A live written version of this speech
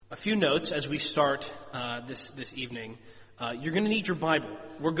A few notes as we start this evening. You're going to need your Bible.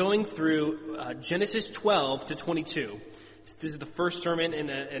 We're going through Genesis 12 to 22. This is the first sermon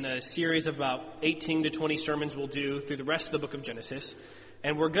in a series of about 18 to 20 sermons we'll do through the rest of the book of Genesis.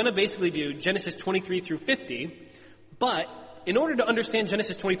 And we're going to basically do Genesis 23 through 50. But in order to understand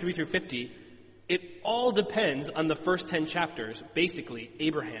Genesis 23 through 50, it all depends on the first 10 chapters, basically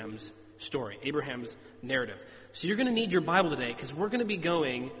Abraham's story, Abraham's narrative. So you're going to need your Bible today because we're going to be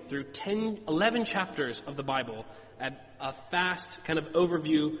going through 11 chapters of the Bible at a fast kind of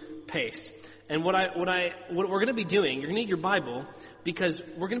overview pace. And what we're going to be doing, you're going to need your Bible because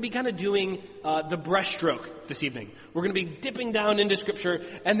we're going to be kind of doing the breaststroke this evening. We're going to be dipping down into Scripture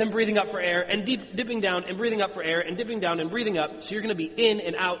and then breathing up for air and dipping down and breathing up for air and dipping down and breathing up. So you're going to be in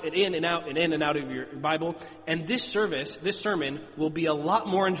and out and in and out and in and out of your Bible. And this sermon will be a lot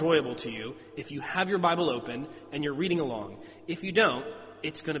more enjoyable to you if you have your Bible open and you're reading along. If you don't,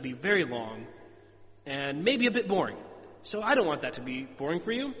 it's going to be very long and maybe a bit boring. So I don't want that to be boring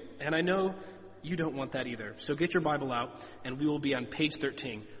for you, and I know you don't want that either. So get your Bible out, and we will be on page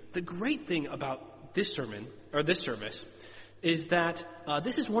 13. The great thing about this sermon, or this service, is that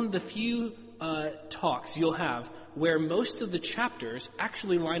this is one of the few talks you'll have where most of the chapters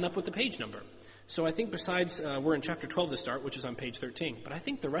actually line up with the page number. So I think besides we're in chapter 12 to start, which is on page 13. But I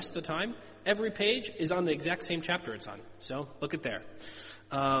think the rest of the time, every page is on the exact same chapter it's on. So look at there.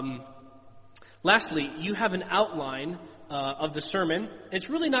 Lastly, you have an outline of the sermon. It's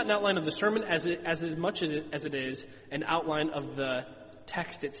really not an outline of the sermon as much as it is an outline of the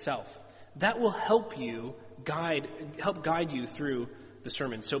text itself. That will help guide you through the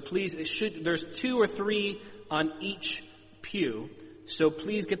sermon. So please, there's 2 or 3 on each pew. So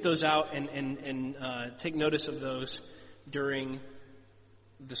please get those out and take notice of those during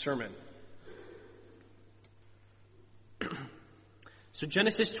the sermon. So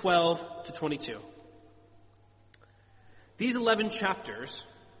Genesis 12 to 22. These 11 chapters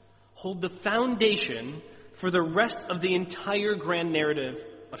hold the foundation for the rest of the entire grand narrative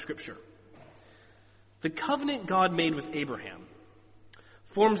of Scripture. The covenant God made with Abraham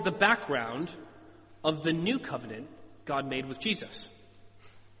forms the background of the new covenant God made with Jesus.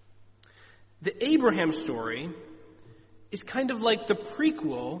 The Abraham story is kind of like the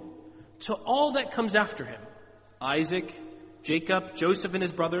prequel to all that comes after him. Isaac, Jacob, Joseph and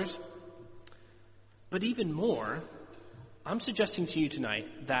his brothers. But even more, I'm suggesting to you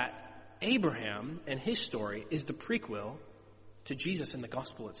tonight that Abraham and his story is the prequel to Jesus and the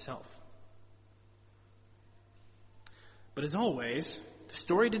gospel itself. But as always, the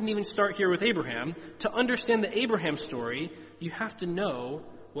story didn't even start here with Abraham. To understand the Abraham story, you have to know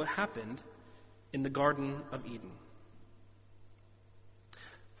what happened in the Garden of Eden.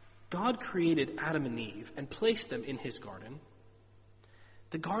 God created Adam and Eve and placed them in his garden.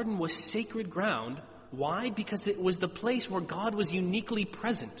 The garden was sacred ground. Why? Because it was the place where God was uniquely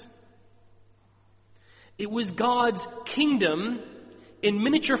present. It was God's kingdom in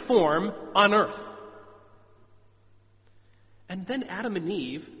miniature form on earth. And then Adam and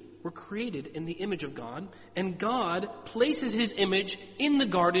Eve were created in the image of God, and God places his image in the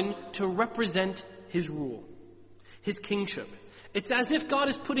garden to represent his rule, his kingship. It's as if God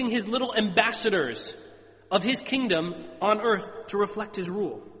is putting his little ambassadors of his kingdom on earth to reflect his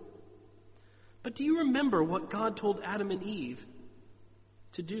rule. But do you remember what God told Adam and Eve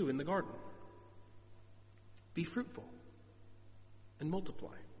to do in the garden? Be fruitful and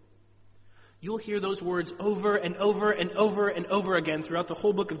multiply. You'll hear those words over and over and over and over again throughout the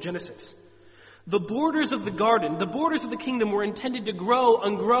whole book of Genesis. The borders of the garden, the borders of the kingdom were intended to grow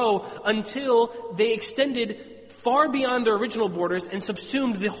and grow until they extended far beyond their original borders and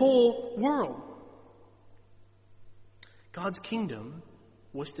subsumed the whole world. God's kingdom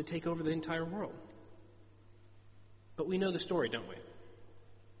was to take over the entire world. But we know the story, don't we?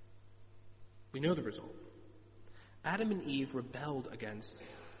 We know the result. Adam and Eve rebelled against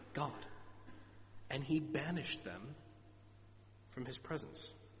God, and he banished them from his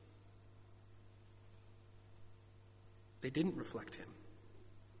presence. They didn't reflect him.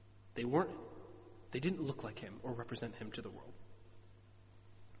 They didn't look like him or represent him to the world.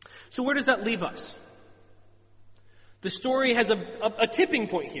 So where does that leave us? The story has a tipping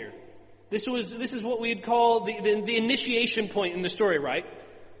point here. This is what we'd call the initiation point in the story, right?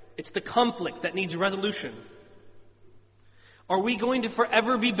 It's the conflict that needs resolution. Are we going to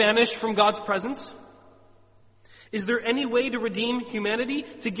forever be banished from God's presence? Is there any way to redeem humanity,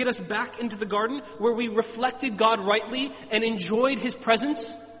 to get us back into the garden where we reflected God rightly and enjoyed his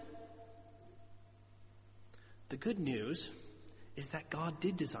presence? The good news is that God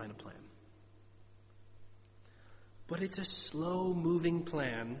did design a plan. But it's a slow-moving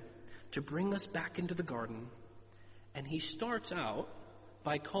plan to bring us back into the garden, and he starts out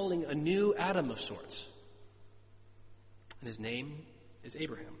by calling a new Adam of sorts. And his name is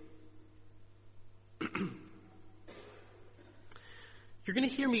Abraham. You're going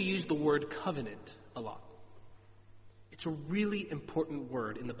to hear me use the word covenant a lot. It's a really important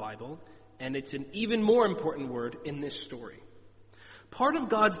word in the Bible, and it's an even more important word in this story. Part of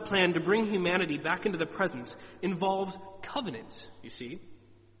God's plan to bring humanity back into the presence involves covenants, you see.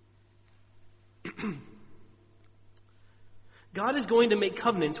 God is going to make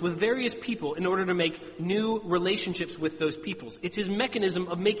covenants with various people in order to make new relationships with those peoples. It's his mechanism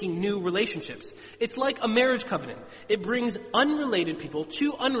of making new relationships. It's like a marriage covenant. It brings two unrelated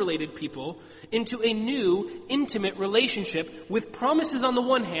people into a new, intimate relationship with promises on the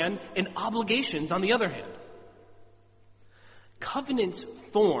one hand and obligations on the other hand. Covenants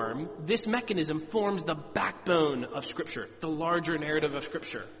this mechanism forms the backbone of Scripture, the larger narrative of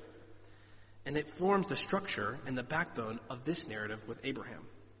Scripture. And it forms the structure and the backbone of this narrative with Abraham.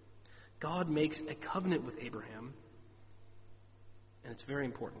 God makes a covenant with Abraham, and it's very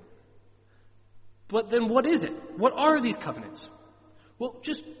important. But then what is it? What are these covenants? Well,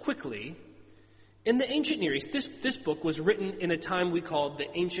 just quickly, in the ancient Near East, this book was written in a time we called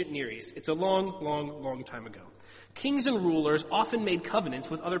the ancient Near East. It's a long time ago. Kings and rulers often made covenants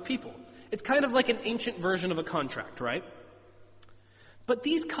with other people. It's kind of like an ancient version of a contract, right? But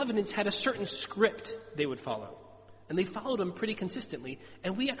these covenants had a certain script they would follow. And they followed them pretty consistently.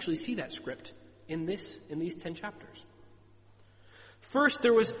 And we actually see that script in these 10 chapters. First,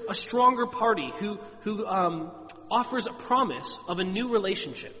 there was a stronger party who offers a promise of a new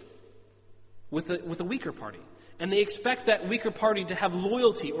relationship with a weaker party. And they expect that weaker party to have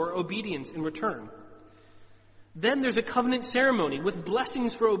loyalty or obedience in return. Then there's a covenant ceremony with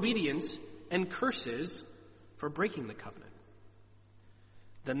blessings for obedience and curses for breaking the covenant.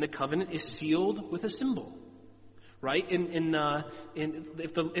 Then the covenant is sealed with a symbol, right?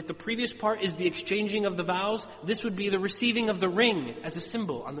 If the previous part is the exchanging of the vows, this would be the receiving of the ring as a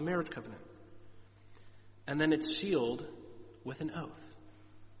symbol on the marriage covenant. And then it's sealed with an oath.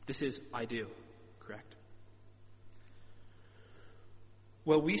 This is I do, correct?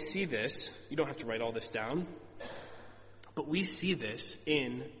 Well, we see this. You don't have to write all this down. But we see this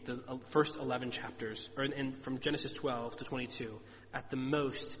in the first 11 chapters, from Genesis 12 to 22, at the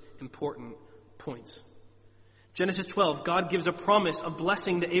most important points. Genesis 12, God gives a promise of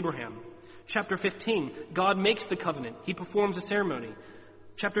blessing to Abraham. Chapter 15, God makes the covenant. He performs a ceremony.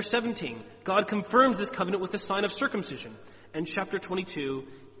 Chapter 17, God confirms this covenant with the sign of circumcision. And chapter 22,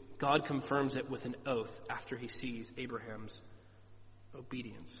 God confirms it with an oath after he sees Abraham's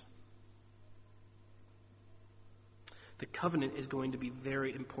obedience. The covenant is going to be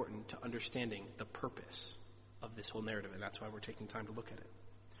very important to understanding the purpose of this whole narrative, and that's why we're taking time to look at it.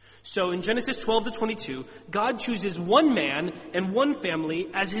 So in Genesis 12 to 22, God chooses one man and one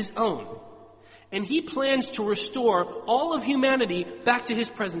family as his own. And he plans to restore all of humanity back to his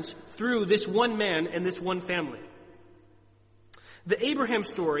presence through this one man and this one family. The Abraham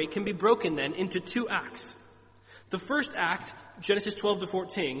story can be broken then into two acts. The first act, Genesis 12 to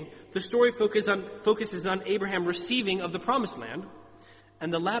 14, the story focuses on Abraham receiving of the promised land,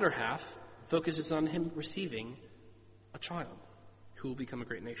 and the latter half focuses on him receiving a child who will become a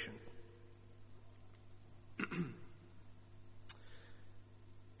great nation.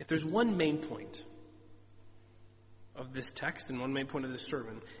 If there's one main point of this text and one main point of this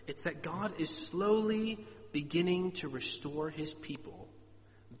sermon, it's that God is slowly beginning to restore his people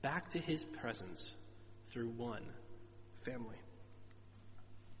back to his presence through one family.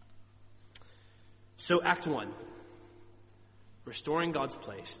 So Act 1, restoring God's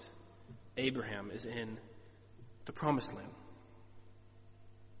place. Abraham is in the promised land.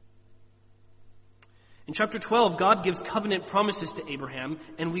 In chapter 12, God gives covenant promises to Abraham,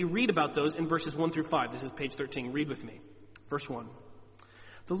 and we read about those in verses 1 through 5. This is page 13. Read with me. Verse 1.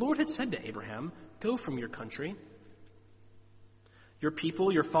 The Lord had said to Abraham, "Go from your country, your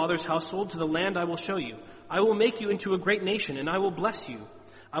people, your father's household, to the land I will show you. I will make you into a great nation, and I will bless you.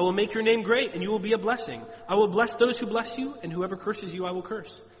 I will make your name great, and you will be a blessing. I will bless those who bless you, and whoever curses you I will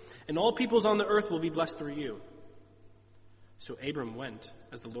curse. And all peoples on the earth will be blessed through you." So Abram went,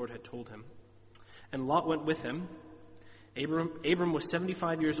 as the Lord had told him. And Lot went with him. Abram was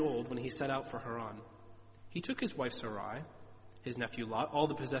 75 years old when he set out for Haran. He took his wife Sarai, his nephew Lot, all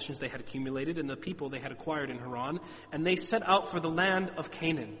the possessions they had accumulated, and the people they had acquired in Haran, and they set out for the land of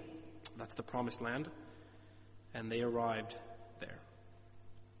Canaan. That's the promised land. And they arrived there.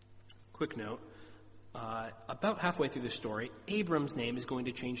 Quick note, about halfway through the story, Abram's name is going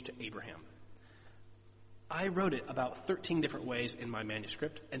to change to Abraham. I wrote it about 13 different ways in my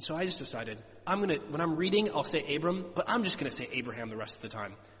manuscript, and so I just decided, when I'm reading, I'll say Abram, but I'm just going to say Abraham the rest of the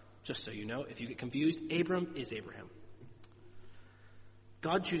time. Just so you know, if you get confused, Abram is Abraham.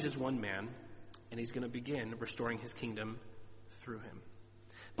 God chooses one man, and he's going to begin restoring his kingdom through him.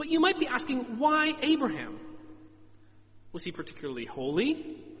 But you might be asking, why Abraham? Was he particularly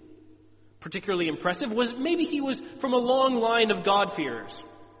holy? Particularly impressive? Maybe he was from a long line of God-fearers?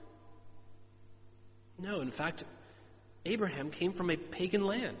 No, in fact, Abraham came from a pagan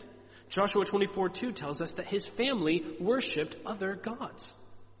land. Joshua 24:2 tells us that his family worshipped other gods.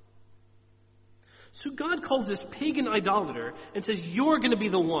 So God calls this pagan idolater and says, you're going to be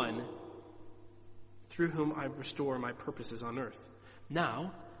the one through whom I restore my purposes on earth.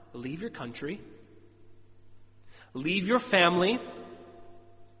 Now, leave your country, leave your family,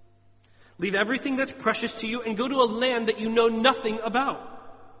 leave everything that's precious to you, and go to a land that you know nothing about.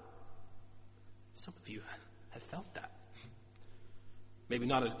 Some of you have felt that. Maybe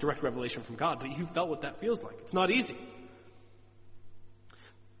not a direct revelation from God, but you felt what that feels like. It's not easy.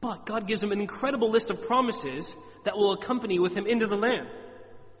 But God gives him an incredible list of promises that will accompany with him into the land.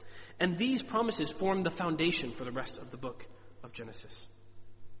 And these promises form the foundation for the rest of the book of Genesis.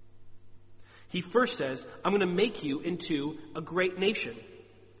 He first says, I'm going to make you into a great nation.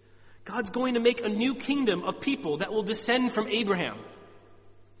 God's going to make a new kingdom of people that will descend from Abraham.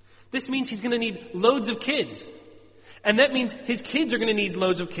 This means he's going to need loads of kids. And that means his kids are going to need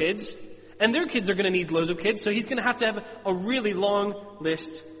loads of kids. And their kids are going to need loads of kids. So he's going to have a really long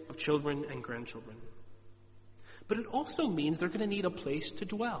list of children and grandchildren. But it also means they're going to need a place to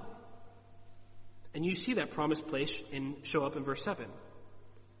dwell. And you see that promised place show up in verse 7.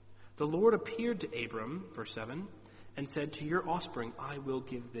 The Lord appeared to Abram, verse 7, and said, to your offspring I will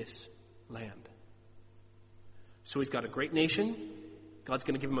give this land. So he's got a great nation. God's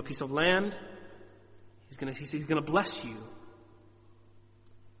going to give him a piece of land. He's going to bless you.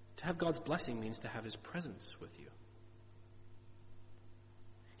 To have God's blessing means to have his presence with you.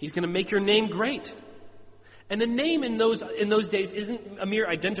 He's going to make your name great. And the name in those days isn't a mere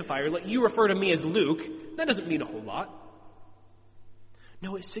identifier. Like you refer to me as Luke. That doesn't mean a whole lot.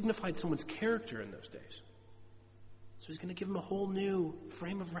 No, it signified someone's character in those days. So he's going to give him a whole new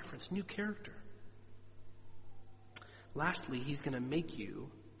frame of reference, new character. Lastly, he's going to make you,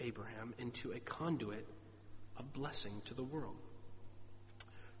 Abraham, into a conduit of blessing to the world.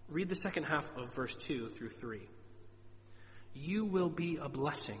 Read the second half of verse 2 through 3. You will be a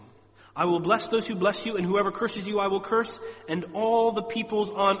blessing. I will bless those who bless you, and whoever curses you I will curse, and all the peoples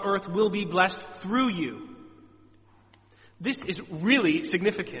on earth will be blessed through you. This is really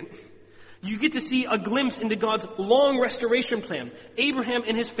significant. You get to see a glimpse into God's long restoration plan. Abraham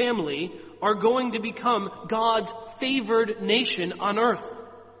and his family are going to become God's favored nation on earth.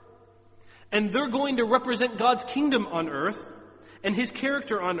 And they're going to represent God's kingdom on earth and his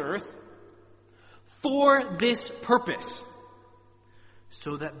character on earth for this purpose,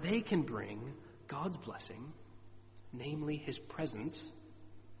 so that they can bring God's blessing, namely his presence,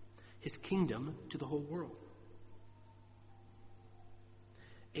 his kingdom, to the whole world.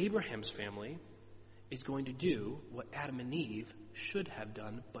 Abraham's family is going to do what Adam and Eve should have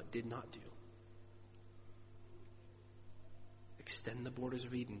done but did not do. Extend the borders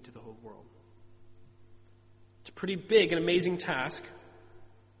of Eden to the whole world. It's a pretty big and amazing task.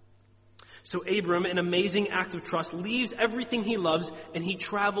 So Abram, in an amazing act of trust, leaves everything he loves and he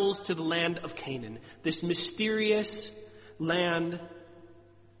travels to the land of Canaan, this mysterious land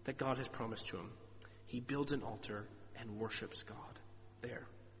that God has promised to him. He builds an altar and worships God there.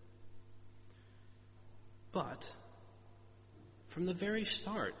 But from the very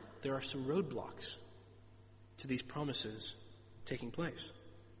start, there are some roadblocks to these promises taking place.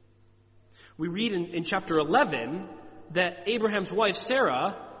 We read in chapter 11 that Abraham's wife,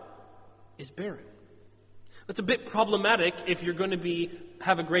 Sarah, is barren. That's a bit problematic if you're going to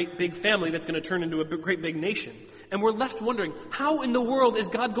have a great big family that's going to turn into a great big nation. And we're left wondering, how in the world is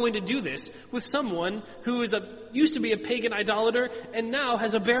God going to do this with someone who used to be a pagan idolater and now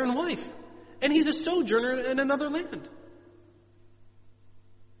has a barren wife? And he's a sojourner in another land.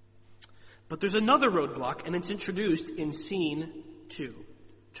 But there's another roadblock, and it's introduced in scene 2,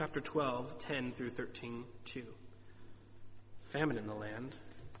 chapter 12, 10 through 13, 2. Famine in the land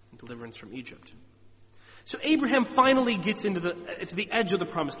and deliverance from Egypt. So Abraham finally gets to the edge of the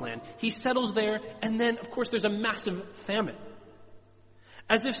promised land. He settles there, and then, of course, there's a massive famine.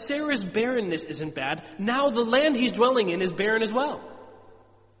 As if Sarah's barrenness isn't bad, now the land he's dwelling in is barren as well.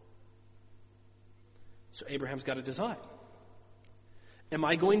 So Abraham's got to decide. Am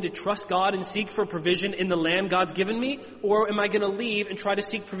I going to trust God and seek for provision in the land God's given me? Or am I going to leave and try to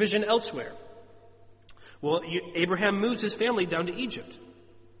seek provision elsewhere? Well, Abraham moves his family down to Egypt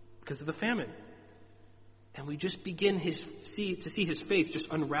because of the famine. And we just begin to see his faith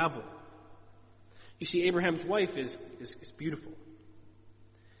just unravel. You see, Abraham's wife is beautiful.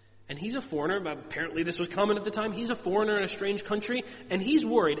 And he's a foreigner. Apparently this was common at the time. He's a foreigner in a strange country. And he's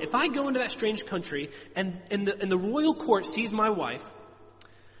worried, if I go into that strange country and the royal court sees my wife,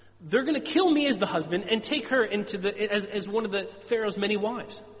 they're going to kill me as the husband and take her as one of the Pharaoh's many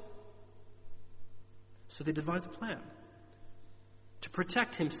wives. So they devise a plan to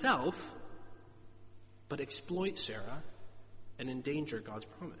protect himself, but exploit Sarah and endanger God's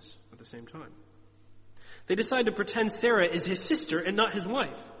promise at the same time. They decide to pretend Sarah is his sister and not his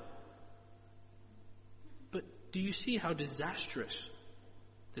wife. But do you see how disastrous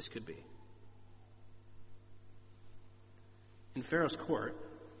this could be? In Pharaoh's court,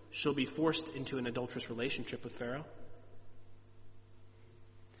 she'll be forced into an adulterous relationship with Pharaoh.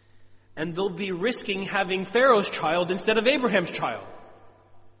 And they'll be risking having Pharaoh's child instead of Abraham's child.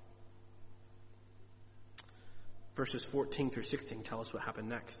 Verses 14 through 16 tell us what happened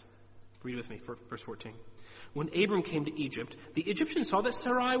next. Read with me, verse 14. When Abram came to Egypt, the Egyptians saw that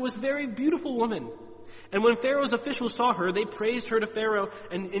Sarai was a very beautiful woman. And when Pharaoh's officials saw her, they praised her to Pharaoh,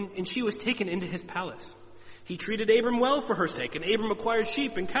 and she was taken into his palace. He treated Abram well for her sake, and Abram acquired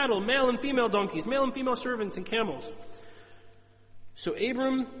sheep and cattle, male and female donkeys, male and female servants, and camels. So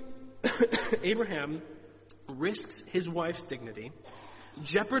Abraham risks his wife's dignity,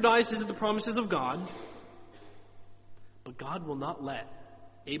 jeopardizes the promises of God, but God will not let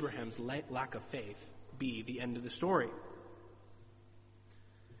Abraham's lack of faith be the end of the story.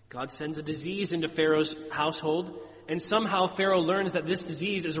 God sends a disease into Pharaoh's household, and somehow Pharaoh learns that this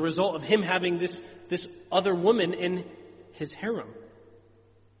disease is a result of him having this other woman in his harem.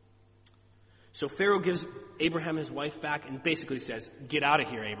 So Pharaoh gives Abraham his wife back and basically says, "Get out of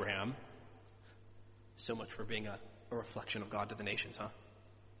here, Abraham." So much for being a reflection of God to the nations, huh?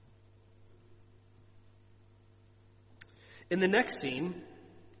 In the next scene,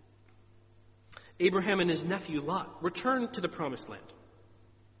 Abraham and his nephew Lot return to the promised land.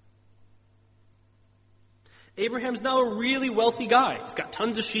 Abraham's now a really wealthy guy. He's got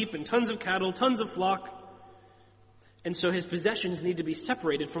tons of sheep and tons of cattle, tons of flock. And so his possessions need to be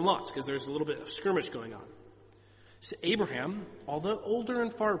separated from Lot's because there's a little bit of skirmish going on. So Abraham, although older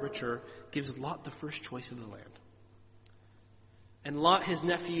and far richer, gives Lot the first choice of the land. And Lot, his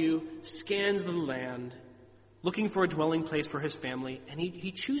nephew, scans the land, looking for a dwelling place for his family, and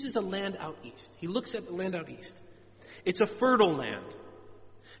he chooses a land out east. He looks at the land out east. It's a fertile land,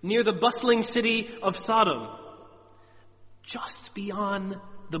 near the bustling city of Sodom, just beyond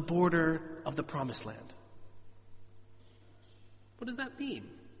the border of the promised land. What does that mean?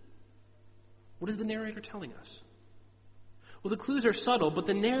 What is the narrator telling us? Well, the clues are subtle, but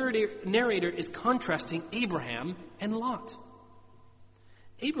the narrator is contrasting Abraham and Lot.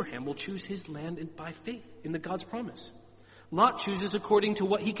 Abraham will choose his land by faith in the God's promise. Lot chooses according to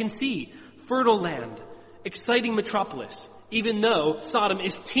what he can see. Fertile land, exciting metropolis, even though Sodom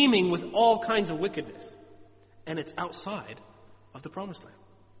is teeming with all kinds of wickedness. And it's outside of the promised land.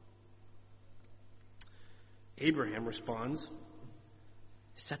 Abraham responds,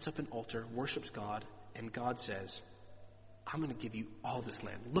 sets up an altar, worships God, and God says, "I'm going to give you all this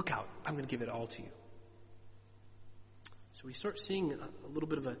land. Look out. I'm going to give it all to you." So we start seeing a little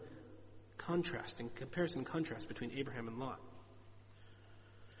bit of a contrast between Abraham and Lot.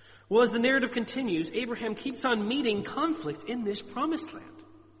 Well, as the narrative continues, Abraham keeps on meeting conflict in this promised land.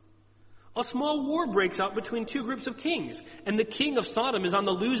 A small war breaks out between two groups of kings, and the king of Sodom is on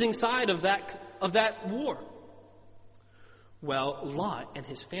the losing side of that war. Well, Lot and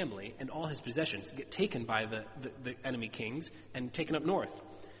his family and all his possessions get taken by the enemy kings and taken up north.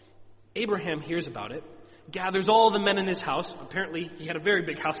 Abraham hears about it, gathers all the men in his house. Apparently, he had a very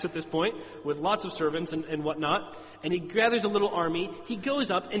big house at this point with lots of servants and whatnot. And he gathers a little army. He goes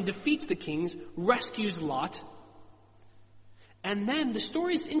up and defeats the kings, rescues Lot. And then the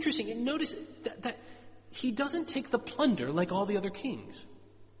story is interesting. And notice that he doesn't take the plunder like all the other kings.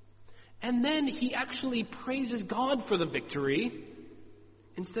 And then he actually praises God for the victory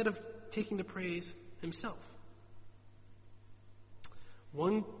instead of taking the praise himself.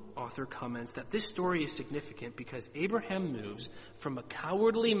 One author comments that this story is significant because Abraham moves from a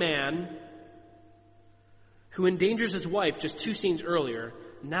cowardly man who endangers his wife just 2 scenes earlier,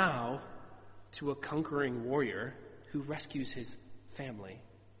 now to a conquering warrior who rescues his family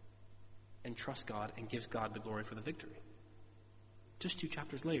and trusts God and gives God the glory for the victory. Just 2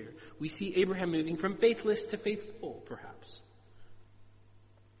 chapters later, we see Abraham moving from faithless to faithful, perhaps.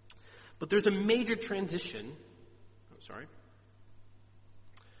 But there's a major transition.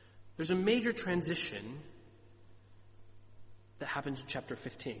 There's there's a major transition that happens in chapter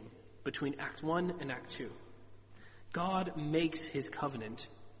 15 between Act 1 and Act 2. God makes his covenant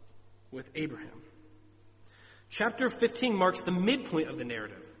with Abraham. Chapter 15 marks the midpoint of the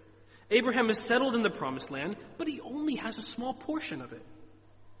narrative. Abraham is settled in the promised land, but he only has a small portion of it.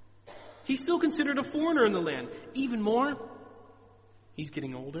 He's still considered a foreigner in the land. Even more, he's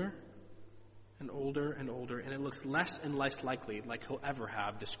getting older and older and older, and it looks less and less likely like he'll ever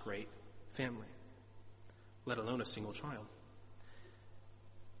have this great family, let alone a single child.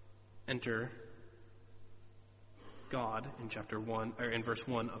 Enter God in chapter 1, or in verse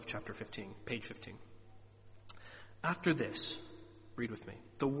 1 of chapter 15, page 15. After this, read with me,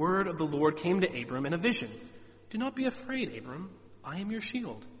 the word of the Lord came to Abram in a vision. Do not be afraid, Abram. I am your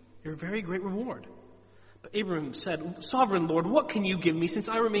shield, your very great reward. But Abram said, Sovereign Lord, what can you give me since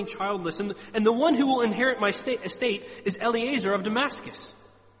I remain childless, and the one who will inherit my estate is Eliezer of Damascus?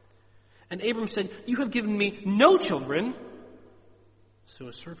 And Abram said, You have given me no children, so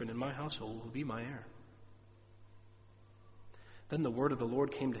a servant in my household will be my heir. Then the word of the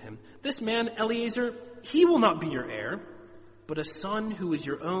Lord came to him. This man, Eliezer, he will not be your heir, but a son who is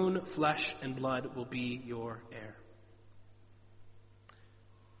your own flesh and blood will be your heir.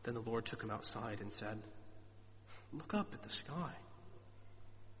 Then the Lord took him outside and said, Look up at the sky.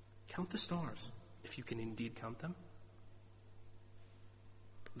 Count the stars, if you can indeed count them.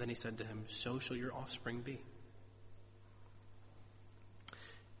 Then he said to him, So shall your offspring be.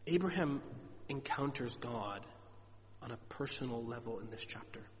 Abraham encounters God on a personal level in this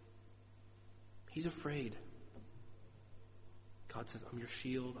chapter. He's afraid. God says, I'm your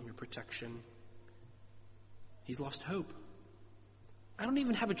shield, I'm your protection. He's lost hope. I don't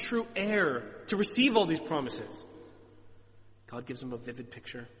even have a true heir to receive all these promises. God gives him a vivid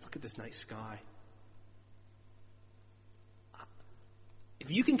picture. Look at this night sky.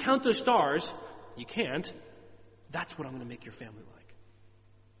 If you can count those stars, you can't. That's what I'm going to make your family like.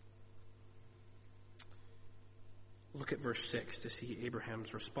 Look at verse 6 to see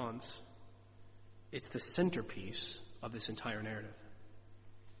Abraham's response. It's the centerpiece of this entire narrative.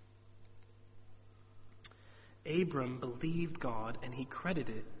 Abram believed God and he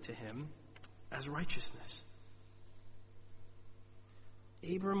credited it to him as righteousness.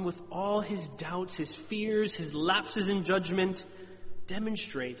 Abram, with all his doubts, his fears, his lapses in judgment,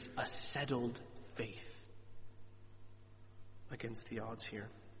 demonstrates a settled faith against the odds here.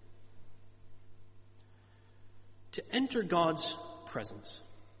 To enter God's presence,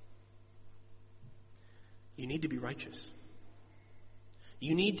 you need to be righteous.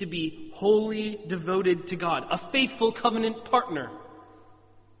 You need to be wholly devoted to God, a faithful covenant partner.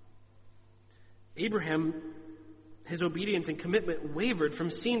 Abraham, his obedience and commitment wavered from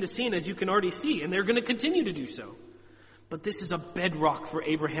scene to scene, as you can already see, and they're going to continue to do so. But this is a bedrock for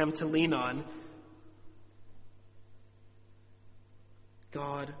Abraham to lean on.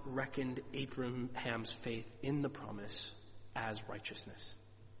 God reckoned Abraham's faith in the promise as righteousness.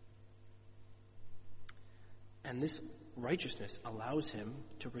 And this righteousness allows him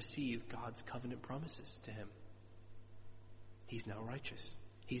to receive God's covenant promises to him. He's now righteous.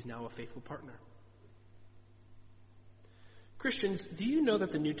 He's now a faithful partner. Christians, do you know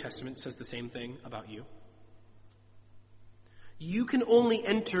that the New Testament says the same thing about you? You can only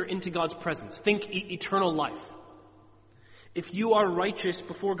enter into God's presence. Think eternal life. If you are righteous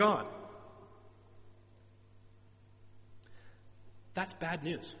before God. That's bad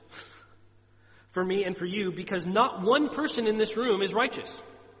news for me and for you, because not one person in this room is righteous.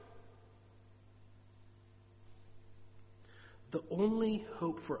 The only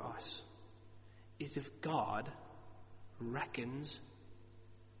hope for us is if God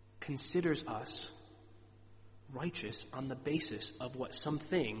considers us righteous on the basis of what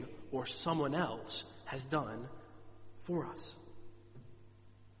something or someone else has done for us.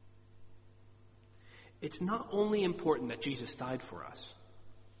 It's not only important that Jesus died for us,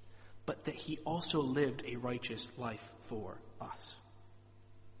 but that he also lived a righteous life for us.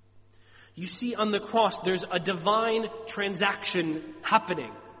 You see, on the cross, there's a divine transaction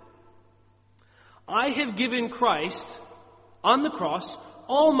happening. I have given Christ, on the cross,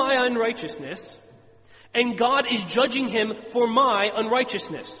 all my unrighteousness, and God is judging him for my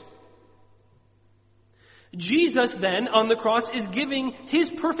unrighteousness. Jesus then, on the cross, is giving his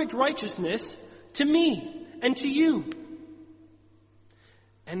perfect righteousness to me and to you.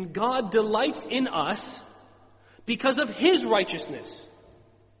 And God delights in us because of his righteousness.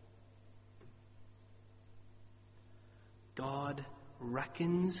 God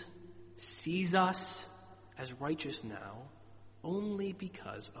sees us as righteous now only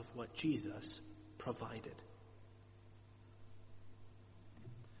because of what Jesus provided.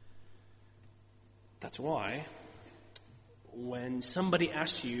 That's why when somebody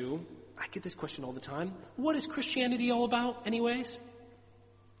asks you, I get this question all the time, what is Christianity all about anyways?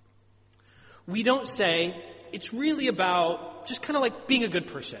 We don't say, it's really about just kind of like being a good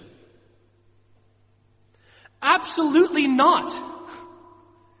person. Absolutely not.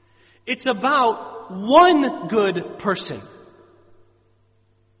 It's about one good person.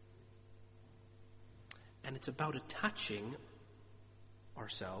 And it's about attaching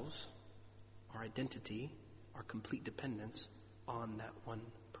ourselves, our identity, our complete dependence on that one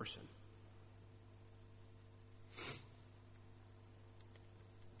person.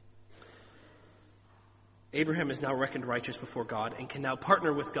 Abraham is now reckoned righteous before God and can now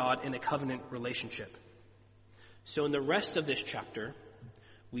partner with God in a covenant relationship. So in the rest of this chapter,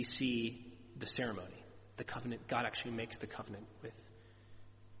 we see the ceremony, the covenant. God actually makes the covenant with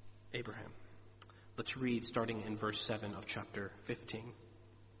Abraham. Let's read starting in verse 7 of chapter 15.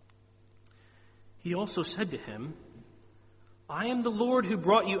 He also said to him, I am the Lord who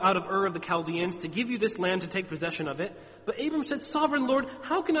brought you out of Ur of the Chaldeans to give you this land to take possession of it. But Abram said, Sovereign Lord,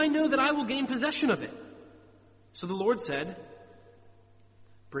 how can I know that I will gain possession of it? So the Lord said,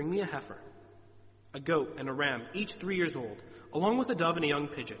 Bring me a heifer, a goat, and a ram, each 3 years old, along with a dove and a young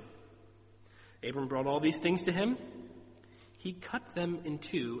pigeon. Abram brought all these things to him. He cut them in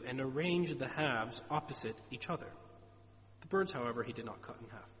two and arranged the halves opposite each other. The birds, however, he did not cut in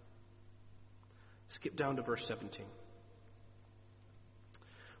half. Skip down to verse 17.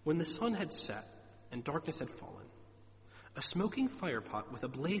 When the sun had set and darkness had fallen, a smoking firepot with a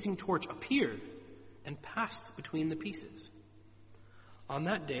blazing torch appeared and passed between the pieces. On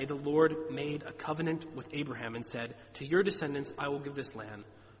that day, the Lord made a covenant with Abraham and said, To your descendants I will give this land,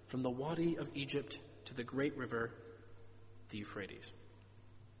 from the Wadi of Egypt to the great river, the Euphrates.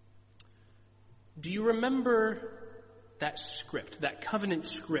 Do you remember that script, that covenant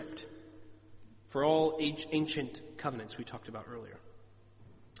script for all ancient covenants we talked about earlier?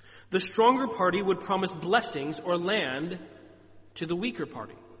 The stronger party would promise blessings or land to the weaker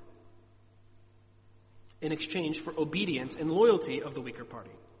party in exchange for obedience and loyalty of the weaker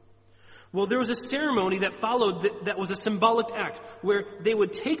party. Well, there was a ceremony that followed that was a symbolic act where they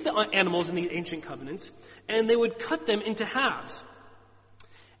would take the animals in the ancient covenants and they would cut them into halves.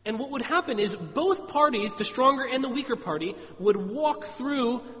 And what would happen is both parties, the stronger and the weaker party, would walk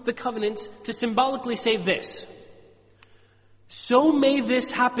through the covenants to symbolically say this: So may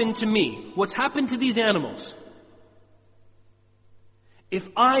this happen to me, what's happened to these animals, if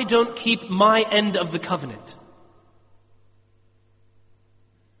I don't keep my end of the covenant.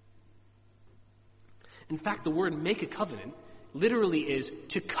 In fact, the word make a covenant literally is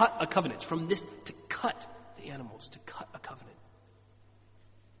to cut a covenant. From this, to cut the animals, to cut a covenant.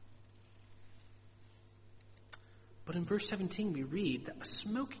 But in verse 17 we read that a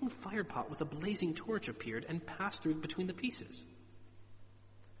smoking firepot with a blazing torch appeared and passed through between the pieces.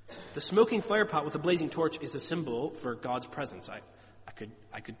 The smoking firepot with a blazing torch is a symbol for God's presence. I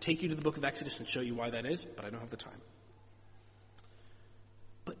could take you to the book of Exodus and show you why that is, but I don't have the time.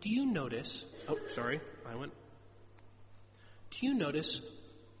 But do you notice, do you notice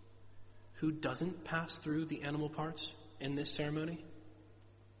who doesn't pass through the animal parts in this ceremony?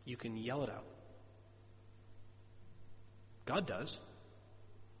 You can yell it out. God does.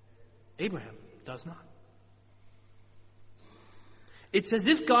 Abraham does not. It's as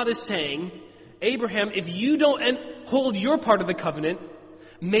if God is saying, Abraham, if you don't hold your part of the covenant,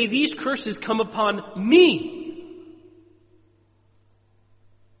 may these curses come upon me.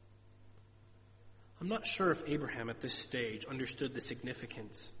 I'm not sure if Abraham at this stage understood the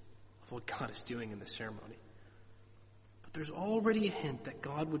significance of what God is doing in the ceremony. But there's already a hint that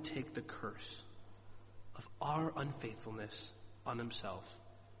God would take the curse of our unfaithfulness on himself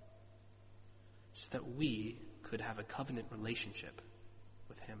so that we could have a covenant relationship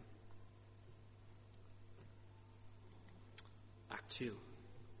with him. Act 2.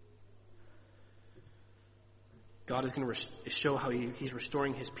 God is going to show how he's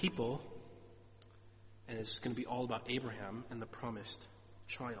restoring his people, and it's going to be all about Abraham and the promised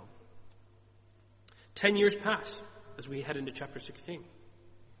child. 10 years pass as we head into chapter 16.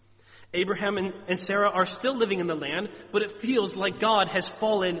 Abraham and Sarah are still living in the land, but it feels like God has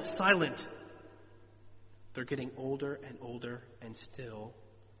fallen silent. They're getting older and older and still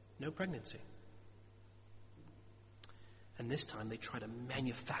no pregnancy. And this time they try to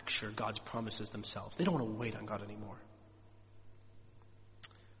manufacture God's promises themselves. They don't want to wait on God anymore.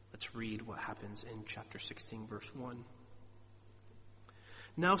 Let's read what happens in chapter 16, verse 1.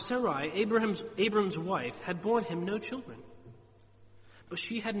 Now Sarai, Abram's wife, had borne him no children. But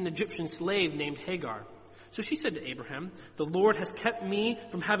she had an Egyptian slave named Hagar. So she said to Abraham, "The Lord has kept me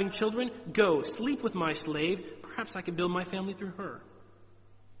from having children. Go, sleep with my slave. Perhaps I can build my family through her."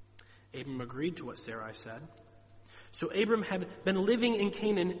 Abram agreed to what Sarai said. So Abram had been living in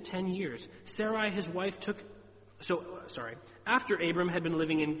Canaan 10 years. After Abram had been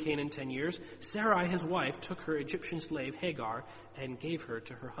living in Canaan 10 years, Sarai, his wife, took her Egyptian slave Hagar and gave her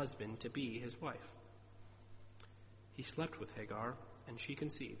to her husband to be his wife. He slept with Hagar, and she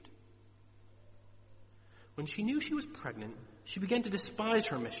conceived. When she knew she was pregnant, she began to despise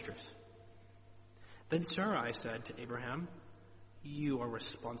her mistress. Then Sarai said to Abraham, "You are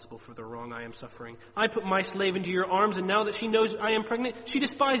responsible for the wrong I am suffering. I put my slave into your arms, and now that she knows I am pregnant, she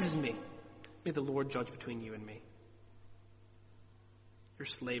despises me. May the Lord judge between you and me." "Your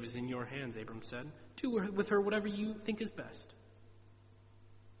slave is in your hands," Abram said. "Do with her whatever you think is best."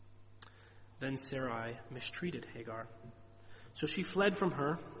 Then Sarai mistreated Hagar, so she fled from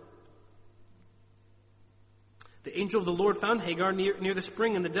her. The angel of the Lord found Hagar near the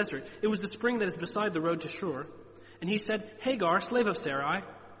spring in the desert. It was the spring that is beside the road to Shur. And he said, "Hagar, slave of Sarai,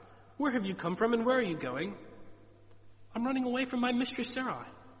 where have you come from and where are you going?" "I'm running away from my mistress Sarai,"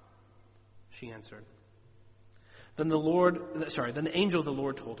 she answered. Then the angel of the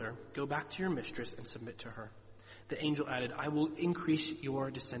Lord told her, "Go back to your mistress and submit to her." The angel added, "I will increase your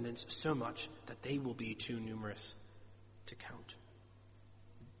descendants so much that they will be too numerous to count."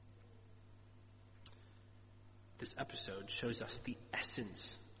 This episode shows us the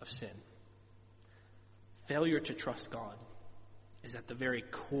essence of sin. Failure to trust God is at the very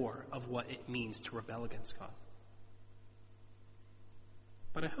core of what it means to rebel against God.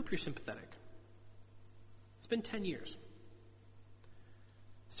 But I hope you're sympathetic. It's been 10 years.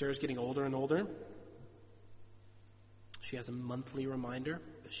 Sarah's getting older and older. She has a monthly reminder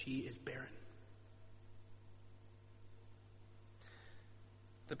that she is barren.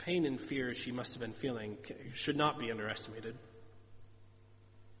 The pain and fear she must have been feeling should not be underestimated.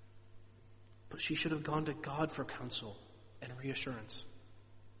 But she should have gone to God for counsel and reassurance.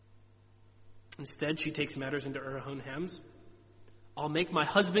 Instead, she takes matters into her own hands. "I'll make my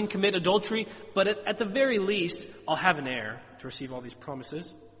husband commit adultery, but at the very least, I'll have an heir to receive all these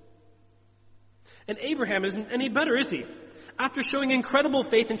promises." And Abraham isn't any better, is he? After showing incredible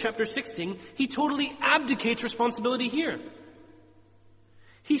faith in chapter 16, he totally abdicates responsibility here.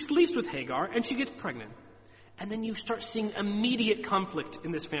 He sleeps with Hagar, and she gets pregnant. And then you start seeing immediate conflict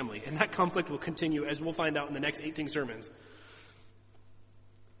in this family. And that conflict will continue, as we'll find out in the next 18 sermons.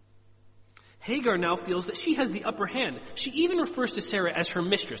 Hagar now feels that she has the upper hand. She even refers to Sarah as her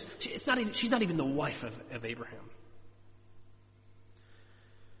mistress. She's not even the wife of Abraham.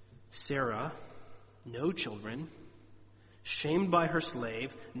 Sarah, no children, shamed by her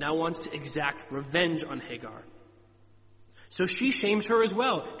slave, now wants to exact revenge on Hagar. So she shames her as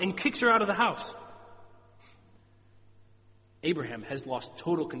well and kicks her out of the house. Abraham has lost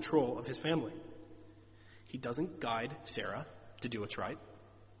total control of his family. He doesn't guide Sarah to do what's right.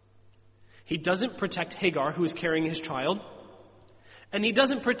 He doesn't protect Hagar, who is carrying his child. And he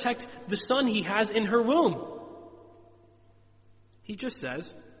doesn't protect the son he has in her womb. He just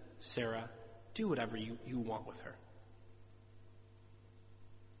says, "Sarah, do whatever you want with her."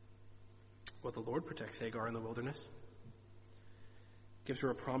 Well, the Lord protects Hagar in the wilderness. Gives her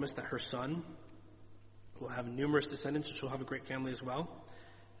a promise that her son will have numerous descendants and she'll have a great family as well.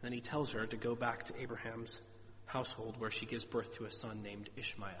 And then he tells her to go back to Abraham's household where she gives birth to a son named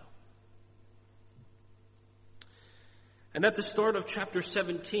Ishmael. And at the start of chapter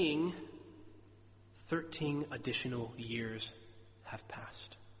 17, 13 additional years have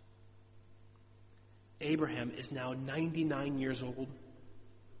passed. Abraham is now 99 years old.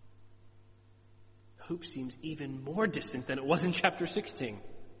 Hope seems even more distant than it was in chapter 16.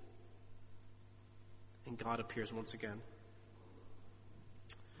 And God appears once again.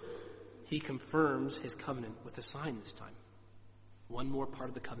 He confirms his covenant with a sign this time. One more part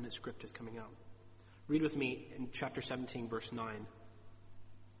of the covenant script is coming out. Read with me in chapter 17, verse 9.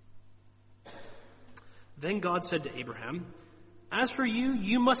 Then God said to Abraham, "As for you,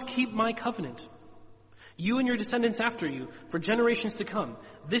 you must keep my covenant. You and your descendants after you, for generations to come.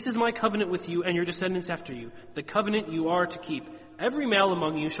 This is my covenant with you and your descendants after you, the covenant you are to keep. Every male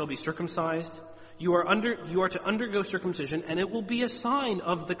among you shall be circumcised. You are to undergo circumcision, and it will be a sign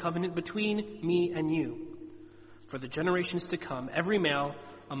of the covenant between me and you. For the generations to come, every male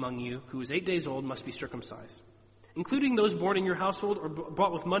among you who is 8 days old must be circumcised, including those born in your household or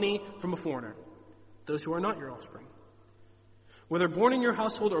bought with money from a foreigner, those who are not your offspring. Whether born in your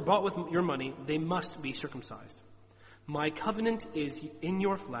household or bought with your money, they must be circumcised. My covenant is in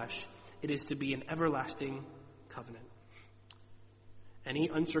your flesh. It is to be an everlasting covenant." Any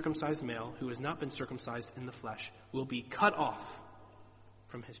uncircumcised male who has not been circumcised in the flesh will be cut off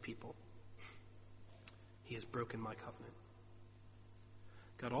from his people. He has broken my covenant.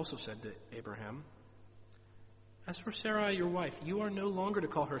 God also said to Abraham, as for Sarai, your wife, you are no longer to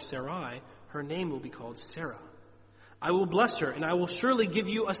call her Sarai. Her name will be called Sarah. I will bless her, and I will surely give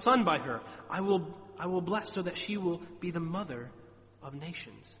you a son by her. I will bless so that she will be the mother of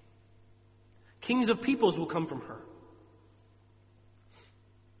nations. Kings of peoples will come from her.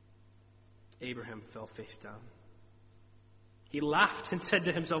 Abraham fell face down. He laughed and said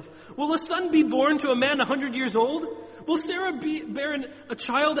to himself, will a son be born to a man 100 years old? Will Sarah bear a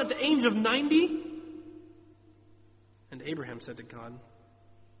child at the age of 90? And Abraham said to God,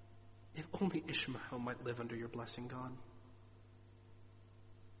 if only Ishmael might live under your blessing, God.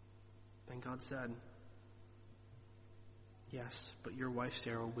 Then God said, yes, but your wife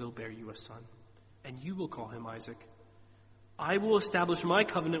Sarah will bear you a son, and you will call him Isaac. I will establish my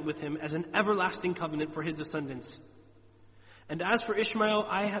covenant with him as an everlasting covenant for his descendants. And as for Ishmael,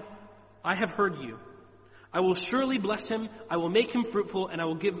 I have heard you. I will surely bless him, I will make him fruitful, and I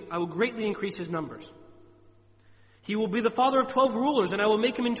will greatly increase his numbers. He will be the father of 12 rulers, and I will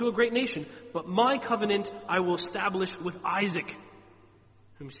make him into a great nation. But my covenant I will establish with Isaac,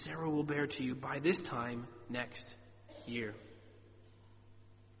 whom Sarah will bear to you by this time next year.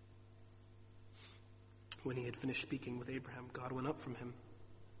 When he had finished speaking with Abraham, God went up from him.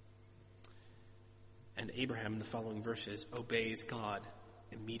 And Abraham, in the following verses, obeys God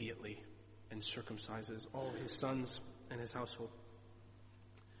immediately and circumcises all his sons and his household.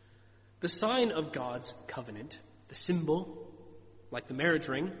 The sign of God's covenant, the symbol, like the marriage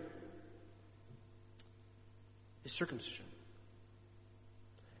ring, is circumcision.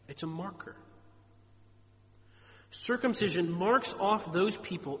 It's a marker. Circumcision marks off those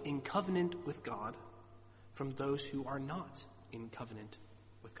people in covenant with God from those who are not in covenant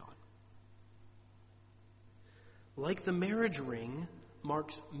with God. Like the marriage ring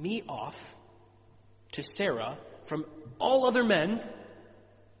marks me off to Sarah from all other men,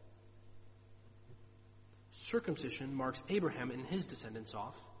 circumcision marks Abraham and his descendants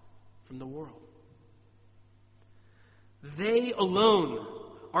off from the world. They alone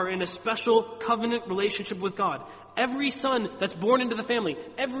are in a special covenant relationship with God. Every son that's born into the family,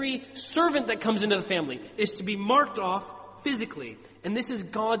 every servant that comes into the family is to be marked off physically. And this is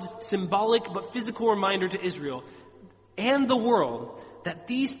God's symbolic but physical reminder to Israel and the world that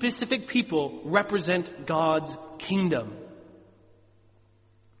these specific people represent God's kingdom.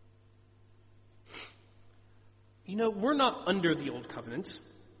 You know, we're not under the old covenant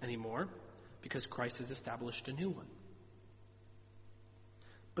anymore because Christ has established a new one.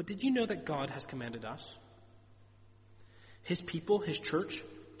 But did you know that God has commanded us, his people, his church,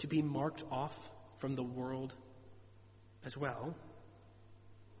 to be marked off from the world as well?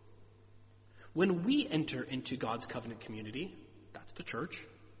 When we enter into God's covenant community, that's the church,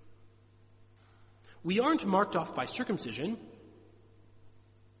 we aren't marked off by circumcision,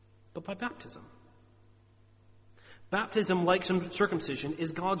 but by baptism. Baptism, like circumcision,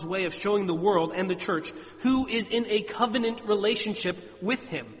 is God's way of showing the world and the church who is in a covenant relationship with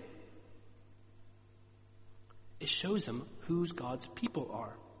him. It shows them whose God's people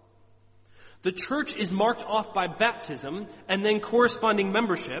are. The church is marked off by baptism and then corresponding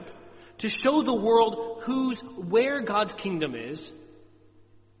membership to show the world where God's kingdom is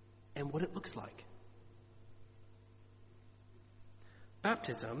and what it looks like.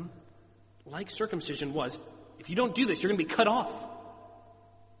 Baptism, like circumcision was, if you don't do this, you're going to be cut off,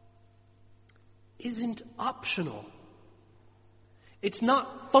 isn't optional. It's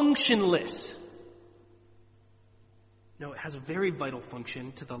not functionless. No, it has a very vital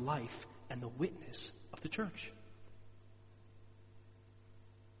function to the life and the witness of the church.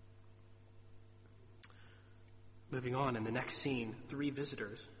 Moving on, in the next scene, 3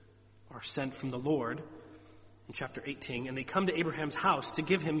 visitors are sent from the Lord in chapter 18, and they come to Abraham's house to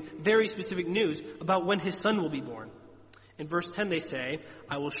give him very specific news about when his son will be born. In verse 10 they say,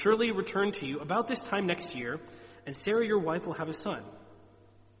 I will surely return to you about this time next year, and Sarah your wife will have a son.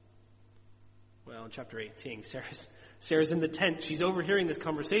 Well, in chapter 18, Sarah's in the tent. She's overhearing this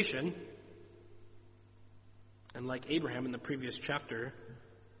conversation. And like Abraham in the previous chapter,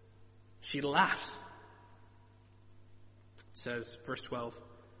 she laughs. It says, verse 12,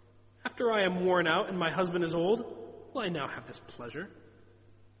 after I am worn out and my husband is old, will I now have this pleasure?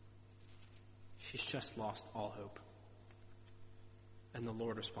 She's just lost all hope. And the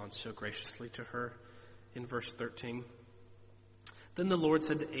Lord responds so graciously to her in verse 13. Then the Lord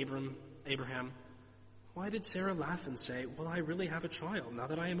said to Abraham, why did Sarah laugh and say, will I really have a child now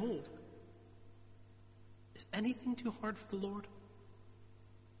that I am old? Is anything too hard for the Lord?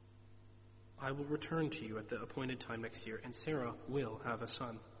 I will return to you at the appointed time next year, and Sarah will have a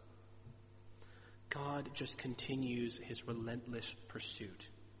son. God just continues his relentless pursuit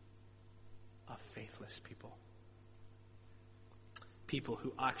of faithless people. People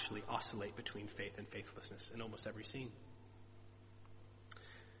who actually oscillate between faith and faithlessness in almost every scene.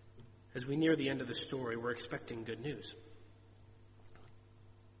 As we near the end of the story, we're expecting good news.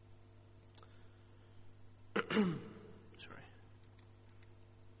 Sorry.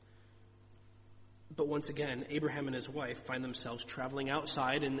 But once again, Abraham and his wife find themselves traveling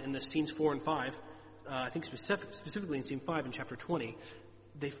outside in the scenes 4 and 5. I think specifically in scene 5 in chapter 20.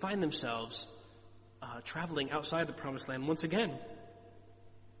 They find themselves traveling outside the promised land once again.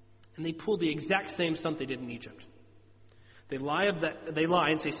 And they pull the exact same stunt they did in Egypt. They lie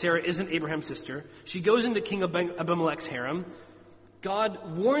and say Sarah isn't Abraham's sister. She goes into King Abimelech's harem.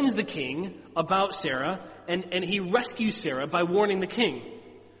 God warns the king about Sarah, and he rescues Sarah by warning the king.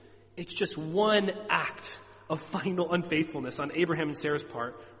 It's just one act of final unfaithfulness on Abraham and Sarah's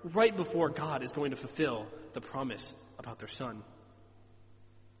part right before God is going to fulfill the promise about their son.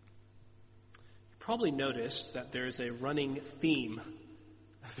 You probably noticed that there's a running theme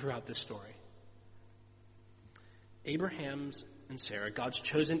throughout this story. Abraham and Sarah, God's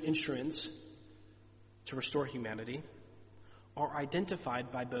chosen instruments to restore humanity, are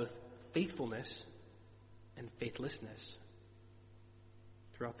identified by both faithfulness and faithlessness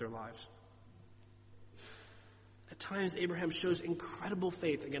throughout their lives. At times, Abraham shows incredible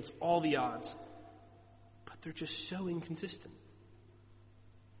faith against all the odds, but they're just so inconsistent.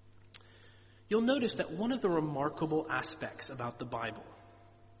 You'll notice that one of the remarkable aspects about the Bible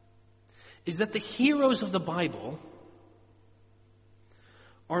is that the heroes of the Bible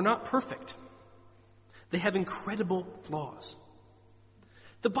are not perfect. They have incredible flaws.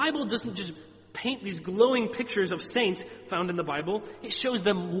 The Bible doesn't just paint these glowing pictures of saints found in the Bible. It shows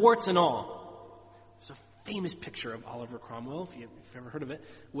them warts and all. There's a famous picture of Oliver Cromwell, if you've ever heard of it,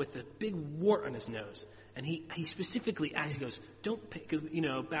 with a big wart on his nose. And he specifically, as he goes, don't paint, because,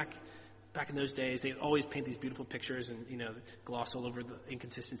 back in those days, they'd always paint these beautiful pictures and, gloss all over the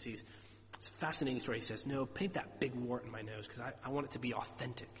inconsistencies. It's a fascinating story. He says, no, paint that big wart in my nose because I want it to be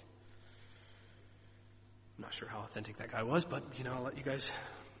authentic. I'm not sure how authentic that guy was, but, I'll let you guys,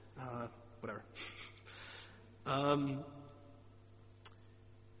 whatever.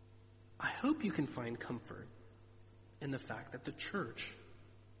 I hope you can find comfort in the fact that the church,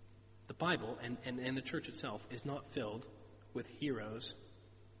 the Bible, and the church itself is not filled with heroes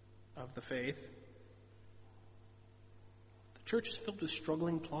of the faith. The church is filled with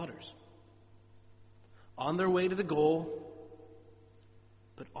struggling plotters on their way to the goal,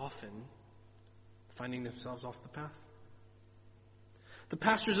 but often finding themselves off the path. The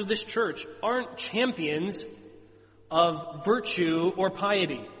pastors of this church aren't champions of virtue or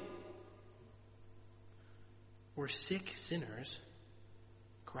piety. We're sick sinners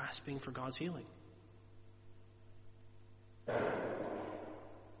grasping for God's healing.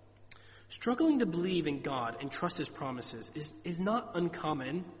 Struggling to believe in God and trust His promises is not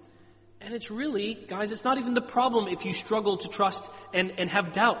uncommon. And it's really, guys, it's not even the problem if you struggle to trust and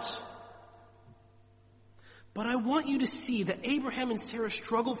have doubts. But I want you to see that Abraham and Sarah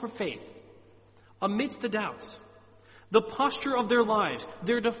struggle for faith amidst the doubts. The posture of their lives,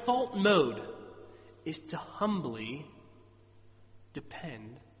 their default mode, is to humbly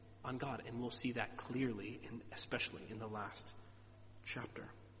depend on God. And we'll see that clearly, especially in the last chapter,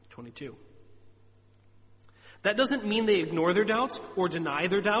 22. That doesn't mean they ignore their doubts or deny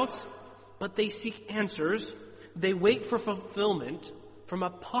their doubts, but they seek answers. They wait for fulfillment from a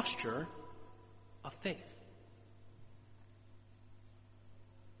posture of faith.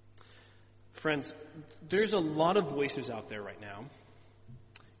 Friends, there's a lot of voices out there right now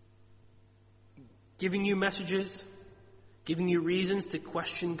giving you messages, giving you reasons to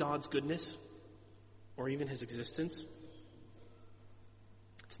question God's goodness or even His existence.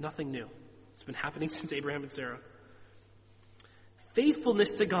 It's nothing new. It's been happening since Abraham and Sarah.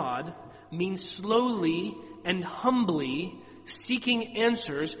 Faithfulness to God means slowly and humbly seeking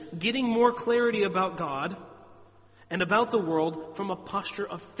answers, getting more clarity about God and about the world from a posture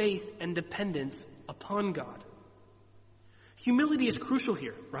of faith and dependence upon God. Humility is crucial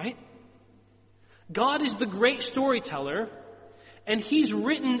here, right? God is the great storyteller, and He's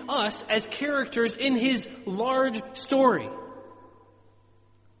written us as characters in His large story.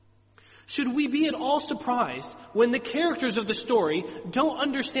 Should we be at all surprised when the characters of the story don't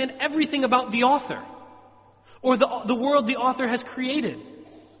understand everything about the author or the world the author has created?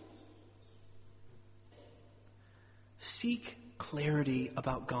 Seek clarity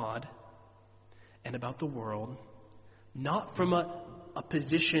about God and about the world, not from a a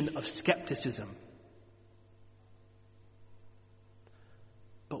position of skepticism,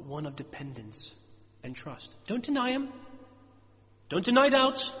 but one of dependence and trust. Don't deny him. Don't deny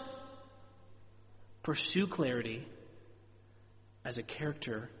doubts. Pursue clarity as a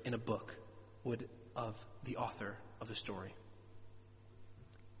character in a book would of the author of the story.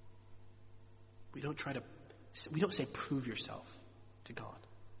 We don't say prove yourself to God.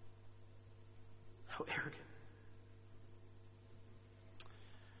 How arrogant.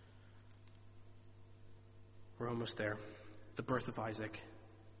 We're almost there. The birth of Isaac,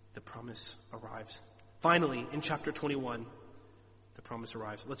 the promise arrives. Finally, in chapter 21, the promise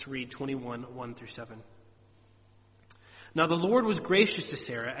arrives. Let's read 21, 1 through 7. Now the Lord was gracious to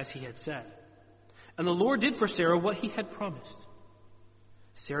Sarah as he had said, and the Lord did for Sarah what he had promised.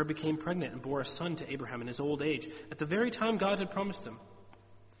 Sarah became pregnant and bore a son to Abraham in his old age, at the very time God had promised him.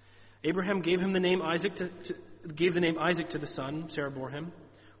 Abraham gave the name Isaac to the son Sarah bore him.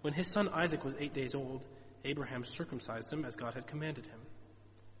 When his son Isaac was 8 days old, Abraham circumcised him as God had commanded him.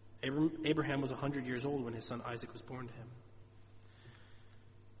 Abraham was 100 years old when his son Isaac was born to him.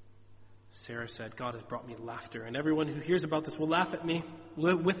 Sarah said, God has brought me laughter, and everyone who hears about this will laugh at me,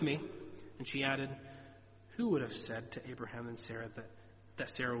 with me. And she added, who would have said to Abraham and Sarah that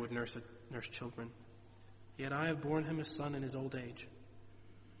Sarah would nurse children? Yet I have borne him a son in his old age.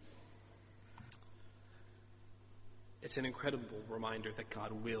 It's an incredible reminder that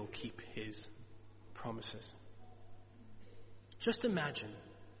God will keep his promises. Just imagine,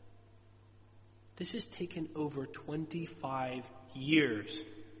 this has taken over 25 years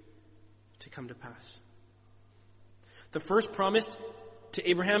to come to pass. The first promise to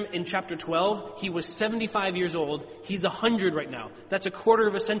Abraham in chapter 12, he was 75 years old. He's 100 right now. That's a quarter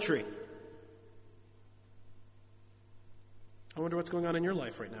of a century. I wonder what's going on in your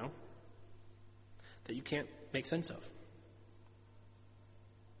life right now that you can't make sense of.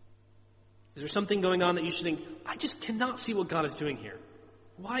 Is there something going on that you should think, I just cannot see what God is doing here?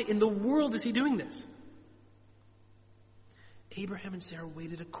 Why in the world is he doing this? Abraham and Sarah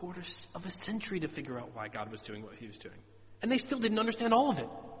waited a quarter of a century to figure out why God was doing what he was doing. And they still didn't understand all of it.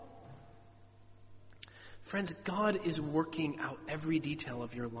 Friends, God is working out every detail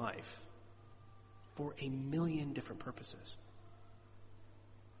of your life for a million different purposes.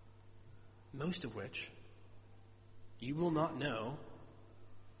 Most of which you will not know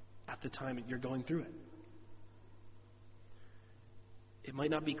at the time you're going through it. It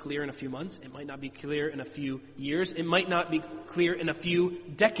might not be clear in a few months. It might not be clear in a few years. It might not be clear in a few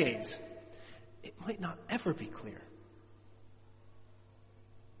decades. It might not ever be clear.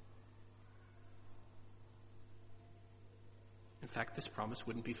 In fact, this promise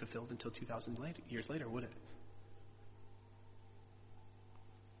wouldn't be fulfilled until 2,000 years later, would it?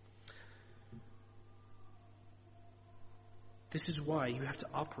 This is why you have to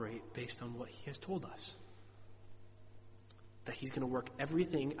operate based on what he has told us. That he's going to work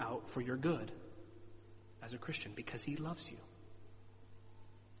everything out for your good as a Christian because he loves you.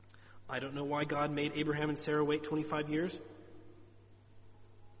 I don't know why God made Abraham and Sarah wait 25 years.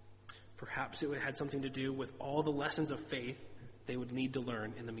 Perhaps it had something to do with all the lessons of faith they would need to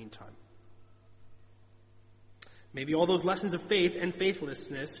learn in the meantime. Maybe all those lessons of faith and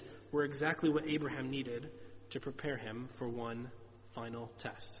faithlessness were exactly what Abraham needed to prepare him for one final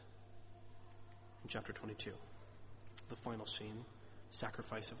test. In chapter 22, the final scene,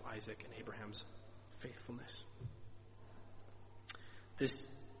 sacrifice of Isaac and Abraham's faithfulness. This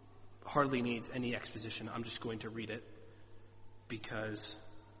hardly needs any exposition. I'm just going to read it because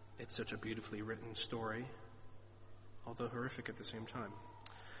it's such a beautifully written story, although horrific at the same time.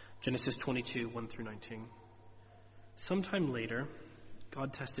 Genesis 22, 1 through 19. Sometime later,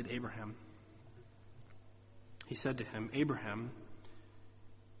 God tested Abraham. He said to him, Abraham,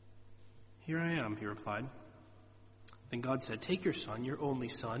 here I am, he replied. Then God said, take your son, your only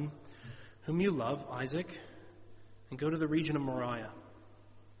son, whom you love, Isaac, and go to the region of Moriah.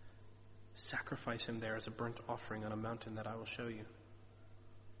 Sacrifice him there as a burnt offering on a mountain that I will show you.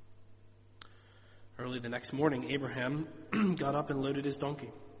 Early the next morning, Abraham got up and loaded his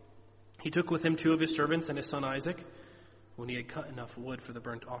donkey. He took with him 2 of his servants and his son Isaac. When he had cut enough wood for the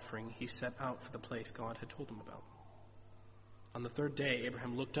burnt offering, he set out for the place God had told him about. On the 3rd day,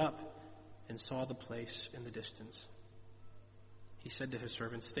 Abraham looked up and saw the place in the distance. He said to his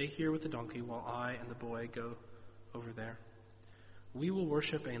servants, stay here with the donkey while I and the boy go over there. We will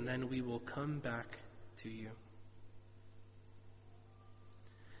worship and then we will come back to you.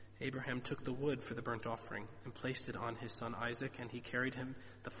 Abraham took the wood for the burnt offering and placed it on his son Isaac, and he carried him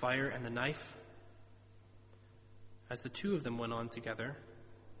the fire and the knife. As the 2 of them went on together,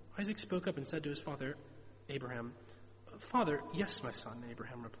 Isaac spoke up and said to his father, Abraham, "Father, yes, my son,"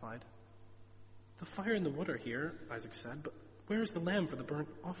 Abraham replied. "The fire and the wood are here," Isaac said, "but where is the lamb for the burnt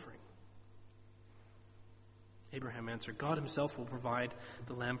offering?" Abraham answered, "God himself will provide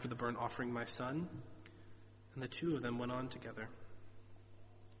the lamb for the burnt offering, my son." And the two of them went on together.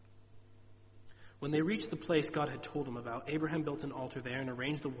 When they reached the place God had told him about, Abraham built an altar there and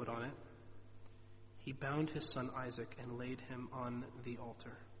arranged the wood on it. He bound his son Isaac and laid him on the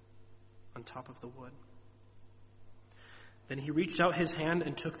altar, on top of the wood. Then he reached out his hand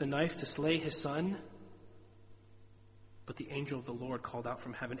and took the knife to slay his son. But the angel of the Lord called out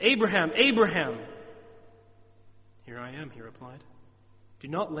from heaven, "Abraham, Abraham!" "Here I am," he replied. "Do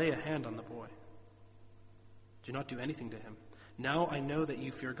not lay a hand on the boy. Do not do anything to him. Now I know that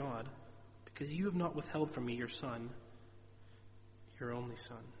you fear God, because you have not withheld from me your son, your only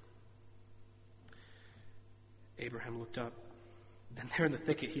son." Abraham looked up, and there in the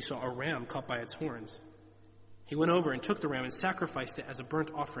thicket he saw a ram caught by its horns. He went over and took the ram and sacrificed it as a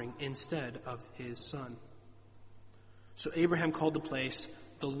burnt offering instead of his son. So Abraham called the place,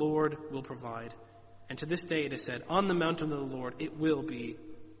 "The Lord will provide." And to this day it is said, "On the mountain of the Lord it will be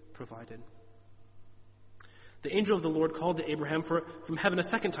provided." The angel of the Lord called to Abraham from heaven a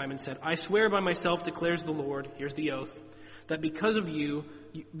second time and said, "I swear by myself, declares the Lord," here's the oath, "that because you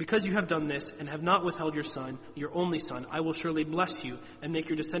have done this and have not withheld your son, your only son, I will surely bless you and make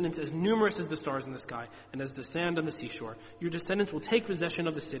your descendants as numerous as the stars in the sky and as the sand on the seashore. Your descendants will take possession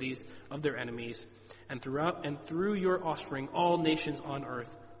of the cities of their enemies, and through your offspring all nations on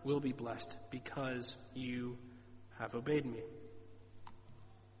earth will be blessed because you have obeyed me."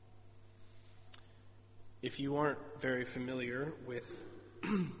 If you aren't very familiar with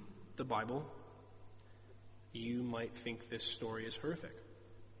the Bible, you might think this story is horrific,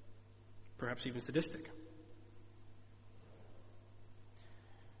 perhaps even sadistic.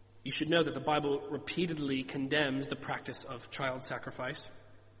 You should know that the Bible repeatedly condemns the practice of child sacrifice.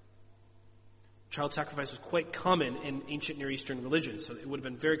 Child sacrifice was quite common in ancient Near Eastern religions, so it would have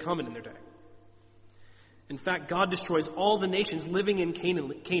been very common in their day. In fact, God destroys all the nations living in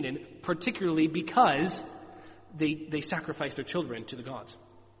Canaan, particularly because they sacrifice their children to the gods.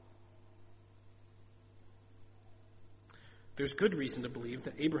 There's good reason to believe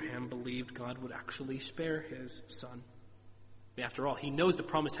that Abraham believed God would actually spare his son. After all, he knows the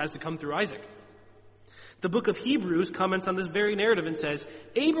promise has to come through Isaac. The book of Hebrews comments on this very narrative and says,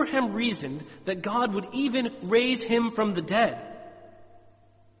 Abraham reasoned that God would even raise him from the dead.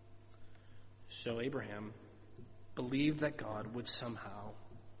 So Abraham believed that God would somehow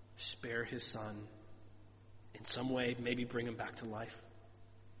spare his son, in some way, maybe bring him back to life.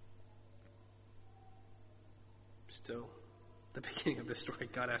 Still, at the beginning of this story,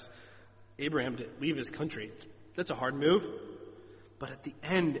 God asked Abraham to leave his country. That's a hard move. But at the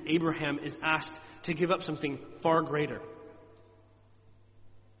end, Abraham is asked to give up something far greater.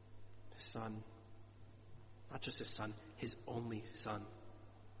 His son. Not just his son, his only son.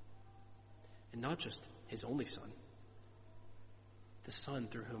 And not just his only son. The son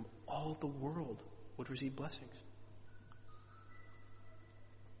through whom all the world would receive blessings.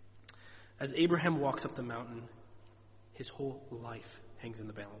 As Abraham walks up the mountain, his whole life hangs in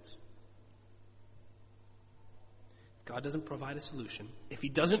the balance. God doesn't provide a solution. If he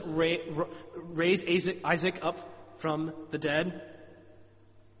doesn't raise Isaac up from the dead,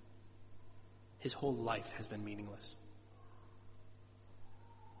 his whole life has been meaningless.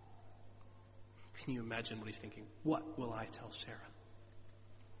 Can you imagine what he's thinking? What will I tell Sarah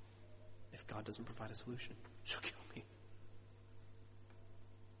if God doesn't provide a solution? She'll kill me.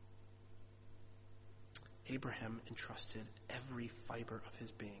 Abraham entrusted every fiber of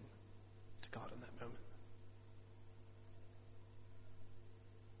his being to God in that moment.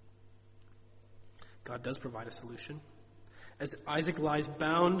 God does provide a solution. As Isaac lies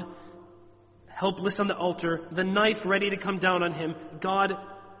bound, helpless on the altar, the knife ready to come down on him, God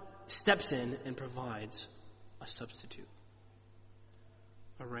steps in and provides a substitute.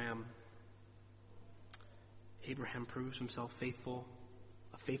 A ram. Abraham proves himself faithful,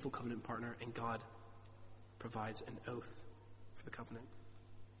 a faithful covenant partner, and God provides an oath for the covenant.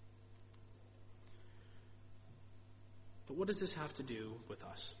 But what does this have to do with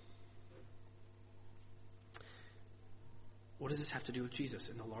us? What does this have to do with Jesus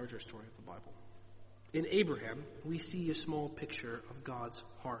in the larger story of the Bible? In Abraham, we see a small picture of God's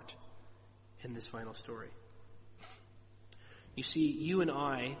heart in this final story. You see, you and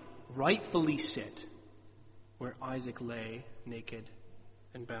I rightfully sit where Isaac lay naked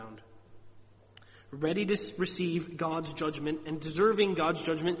and bound, ready to receive God's judgment and deserving God's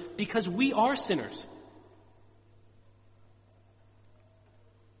judgment because we are sinners.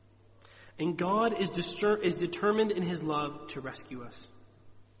 And God is determined in his love to rescue us.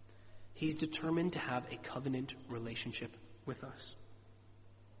 He's determined to have a covenant relationship with us.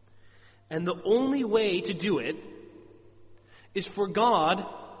 And the only way to do it is for God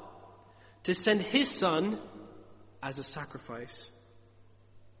to send his Son as a sacrifice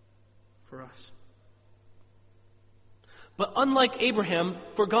for us. But unlike Abraham,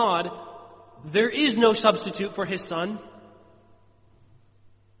 for God, there is no substitute for his Son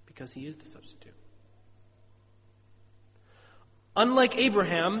because he is the substitute. Unlike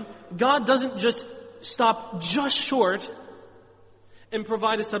Abraham, God doesn't just stop just short and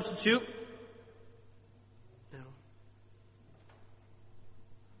provide a substitute. No.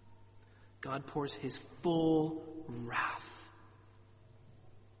 God pours his full wrath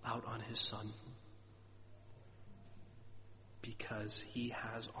out on his Son because he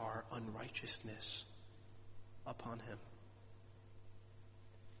has our unrighteousness upon him.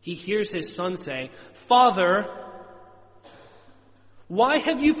 He hears his Son say, "Father, why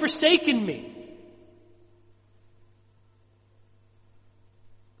have you forsaken me?"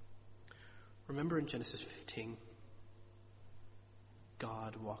 Remember in Genesis 15,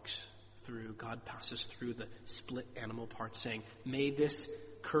 God passes through the split animal parts saying, "May this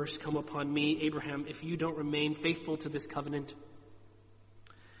curse come upon me, Abraham, if you don't remain faithful to this covenant."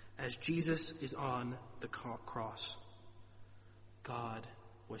 As Jesus is on the cross, God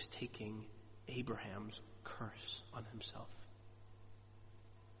was taking Abraham's curse on himself.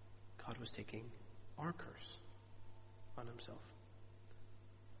 God was taking our curse on himself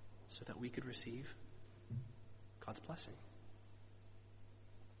so that we could receive God's blessing.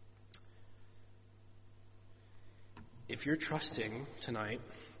 If you're trusting tonight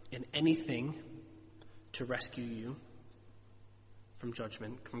in anything to rescue you from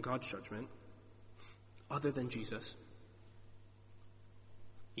judgment, from God's judgment, other than Jesus,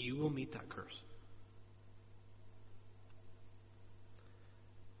 you will meet that curse.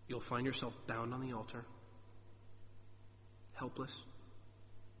 You'll find yourself bound on the altar, helpless,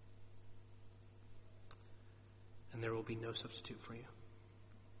 and there will be no substitute for you.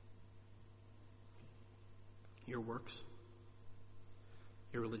 Your works,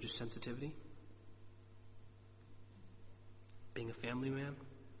 your religious sensitivity, being a family man,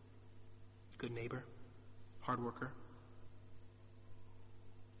 good neighbor, hard worker,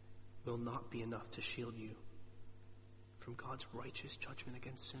 will not be enough to shield you from God's righteous judgment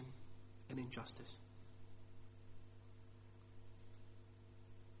against sin and injustice.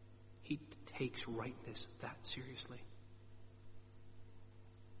 He takes rightness that seriously.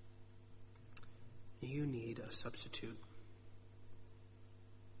 You need a substitute,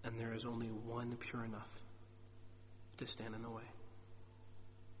 and there is only one pure enough to stand in the way.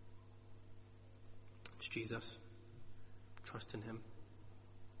 It's Jesus. Trust in him.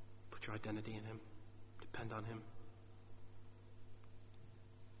 Put your identity in him. Depend on him.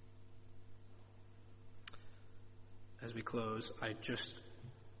 As we close, I just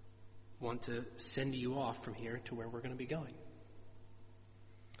want to send you off from here to where we're going to be going.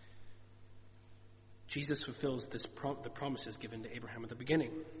 Jesus fulfills the promises given to Abraham at the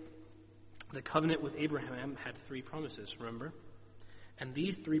beginning. The covenant with Abraham had 3 promises, remember? And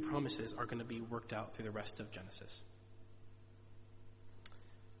these 3 promises are going to be worked out through the rest of Genesis.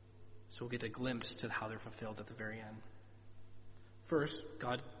 So we'll get a glimpse to how they're fulfilled at the very end. First,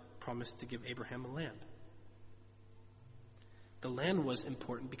 God promised to give Abraham a land. The land was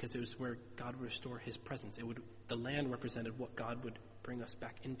important because it was where God would restore his presence. The land represented what God would bring us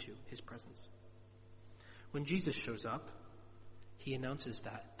back into, his presence. When Jesus shows up, he announces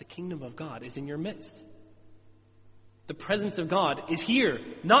that the kingdom of God is in your midst. The presence of God is here,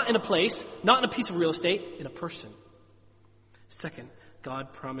 not in a place, not in a piece of real estate, in a person. Second,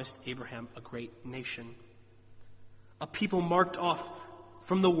 God promised Abraham a great nation, a people marked off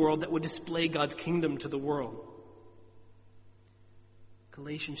from the world that would display God's kingdom to the world.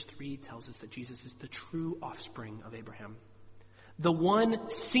 Galatians 3 tells us that Jesus is the true offspring of Abraham, the one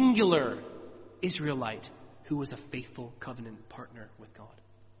singular Israelite who was a faithful covenant partner with God.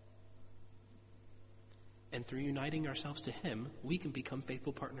 And through uniting ourselves to him, we can become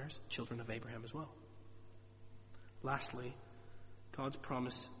faithful partners, children of Abraham as well. Lastly, God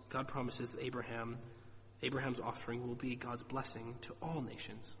promises that Abraham's offspring will be God's blessing to all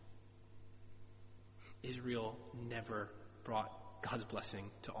nations. Israel never brought God's blessing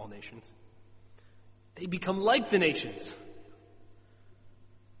to all nations. They become like the nations.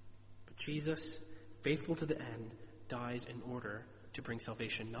 But Jesus, faithful to the end, dies in order to bring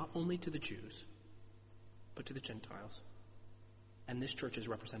salvation not only to the Jews, but to the Gentiles. And this church is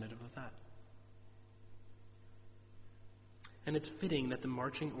representative of that. And it's fitting that the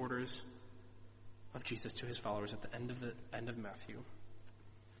marching orders of Jesus to his followers at the end of Matthew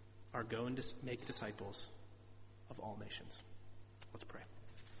are go and make disciples of all nations. Let's pray.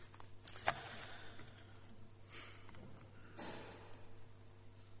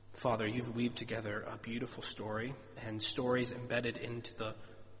 Father, you've weaved together a beautiful story and stories embedded into the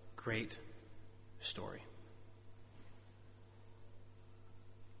great story.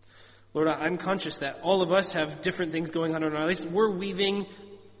 Lord, I'm conscious that all of us have different things going on in our lives. We're weaving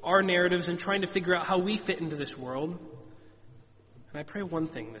our narratives and trying to figure out how we fit into this world. And I pray one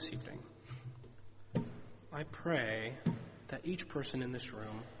thing this evening. I pray that each person in this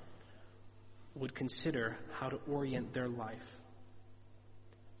room would consider how to orient their life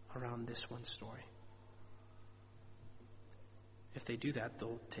around this one story. If they do that,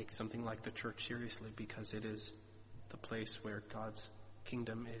 they'll take something like the church seriously, because it is the place where God's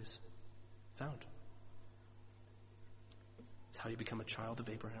kingdom is found. It's how you become a child of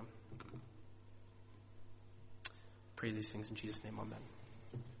Abraham. Pray these things in Jesus' name, amen.